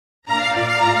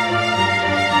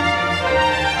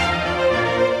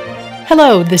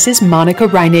Hello, this is Monica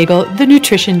Reinagel, the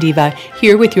Nutrition Diva,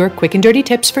 here with your quick and dirty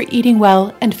tips for eating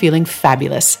well and feeling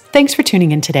fabulous. Thanks for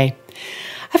tuning in today.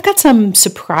 I've got some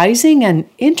surprising and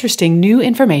interesting new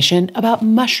information about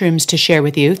mushrooms to share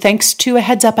with you, thanks to a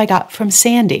heads up I got from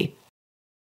Sandy.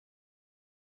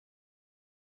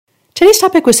 Today's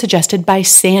topic was suggested by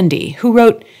Sandy, who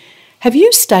wrote, "Have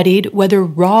you studied whether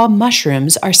raw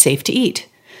mushrooms are safe to eat?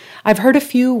 I've heard a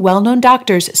few well-known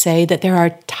doctors say that there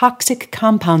are toxic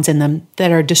compounds in them that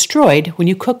are destroyed when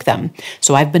you cook them.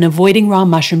 So I've been avoiding raw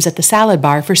mushrooms at the salad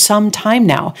bar for some time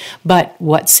now. But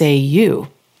what say you?"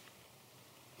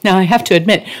 Now, I have to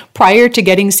admit, prior to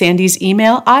getting Sandy's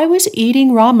email, I was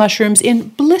eating raw mushrooms in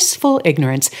blissful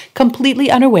ignorance,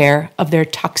 completely unaware of their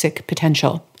toxic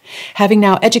potential. Having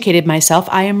now educated myself,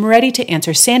 I am ready to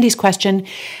answer Sandy's question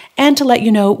and to let you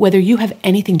know whether you have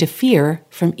anything to fear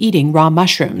from eating raw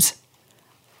mushrooms.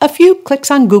 A few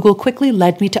clicks on Google quickly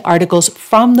led me to articles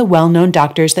from the well-known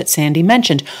doctors that Sandy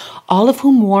mentioned, all of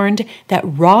whom warned that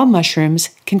raw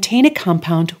mushrooms contain a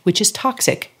compound which is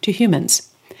toxic to humans.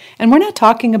 And we're not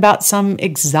talking about some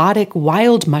exotic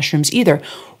wild mushrooms either.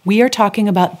 We are talking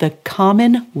about the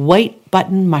common white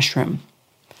button mushroom.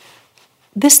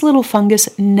 This little fungus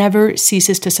never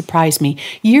ceases to surprise me.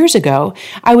 Years ago,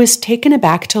 I was taken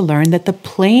aback to learn that the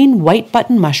plain white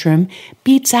button mushroom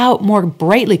beats out more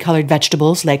brightly colored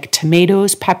vegetables like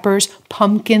tomatoes, peppers,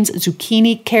 pumpkins,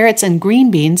 zucchini, carrots, and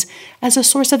green beans as a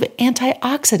source of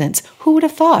antioxidants. Who would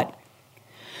have thought?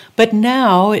 But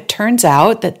now it turns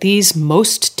out that these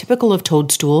most typical of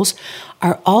toadstools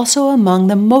are also among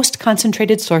the most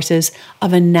concentrated sources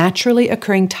of a naturally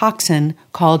occurring toxin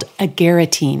called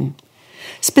agaritine.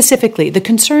 Specifically, the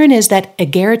concern is that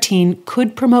agaritine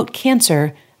could promote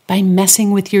cancer by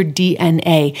messing with your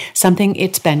DNA, something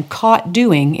it's been caught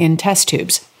doing in test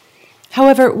tubes.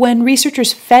 However, when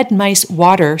researchers fed mice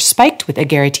water spiked with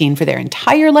agaritine for their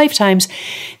entire lifetimes,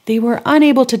 they were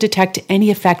unable to detect any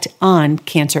effect on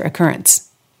cancer occurrence.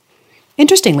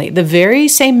 Interestingly, the very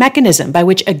same mechanism by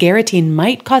which agaritine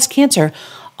might cause cancer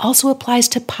also applies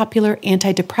to popular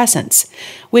antidepressants,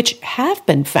 which have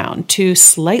been found to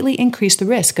slightly increase the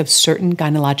risk of certain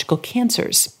gynecological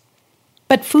cancers.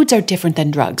 But foods are different than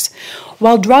drugs.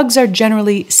 While drugs are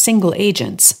generally single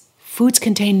agents, foods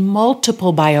contain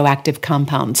multiple bioactive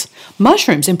compounds.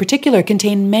 Mushrooms in particular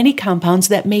contain many compounds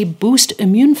that may boost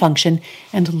immune function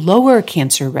and lower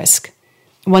cancer risk.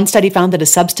 One study found that a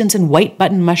substance in white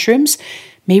button mushrooms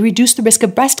may reduce the risk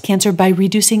of breast cancer by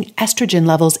reducing estrogen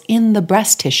levels in the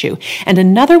breast tissue. And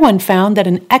another one found that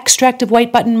an extract of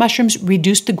white button mushrooms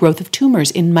reduced the growth of tumors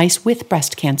in mice with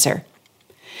breast cancer.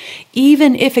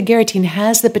 Even if agaritine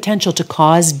has the potential to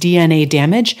cause DNA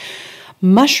damage,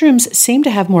 mushrooms seem to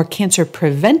have more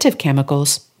cancer-preventive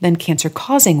chemicals than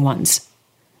cancer-causing ones.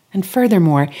 And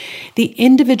furthermore, the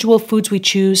individual foods we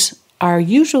choose are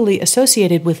usually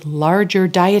associated with larger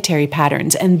dietary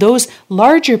patterns, and those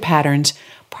larger patterns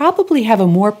probably have a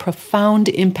more profound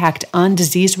impact on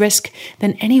disease risk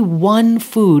than any one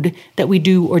food that we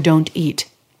do or don't eat.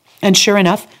 And sure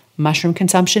enough, mushroom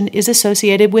consumption is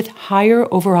associated with higher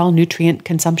overall nutrient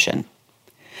consumption.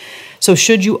 So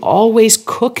should you always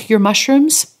cook your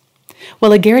mushrooms?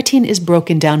 Well, agaritine is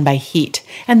broken down by heat,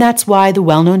 and that's why the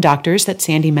well-known doctors that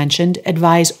Sandy mentioned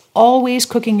advise always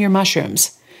cooking your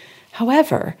mushrooms.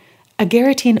 However,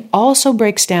 agaritine also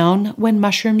breaks down when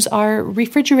mushrooms are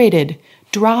refrigerated,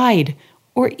 dried,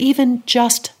 or even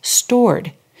just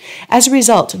stored. As a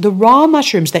result, the raw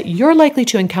mushrooms that you're likely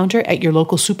to encounter at your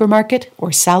local supermarket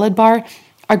or salad bar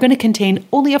are going to contain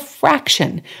only a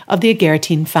fraction of the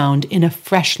agaritine found in a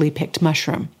freshly picked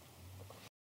mushroom.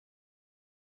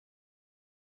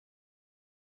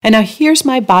 And now here's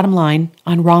my bottom line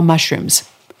on raw mushrooms.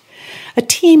 A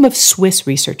team of Swiss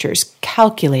researchers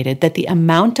calculated that the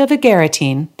amount of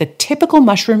agaritine the typical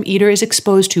mushroom eater is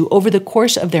exposed to over the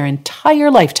course of their entire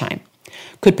lifetime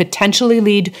could potentially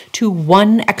lead to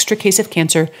one extra case of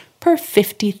cancer per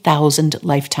 50,000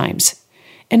 lifetimes.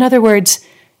 In other words,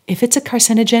 if it's a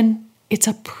carcinogen, it's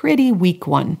a pretty weak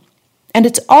one. And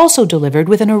it's also delivered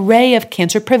with an array of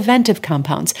cancer-preventive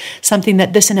compounds, something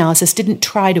that this analysis didn't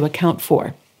try to account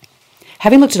for.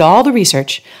 Having looked at all the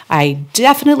research, I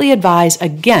definitely advise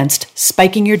against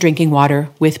spiking your drinking water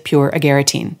with pure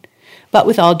agaritine. But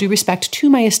with all due respect to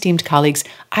my esteemed colleagues,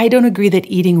 I don't agree that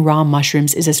eating raw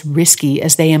mushrooms is as risky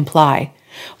as they imply.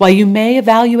 While you may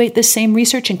evaluate this same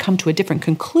research and come to a different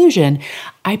conclusion,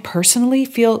 I personally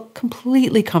feel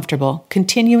completely comfortable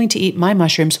continuing to eat my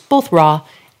mushrooms both raw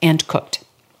and cooked.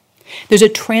 There's a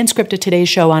transcript of today's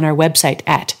show on our website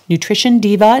at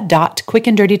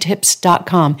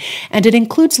nutritiondiva.quickanddirtytips.com, and it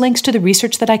includes links to the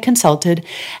research that I consulted,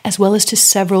 as well as to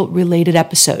several related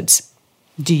episodes.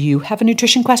 Do you have a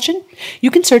nutrition question?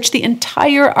 You can search the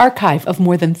entire archive of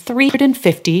more than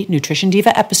 350 Nutrition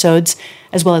Diva episodes,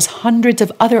 as well as hundreds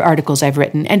of other articles I've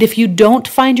written. And if you don't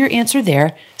find your answer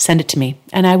there, send it to me,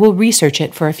 and I will research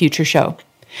it for a future show.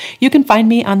 You can find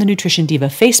me on the Nutrition Diva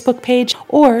Facebook page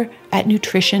or at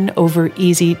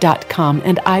nutritionovereasy.com,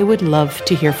 and I would love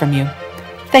to hear from you.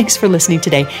 Thanks for listening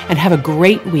today, and have a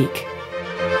great week.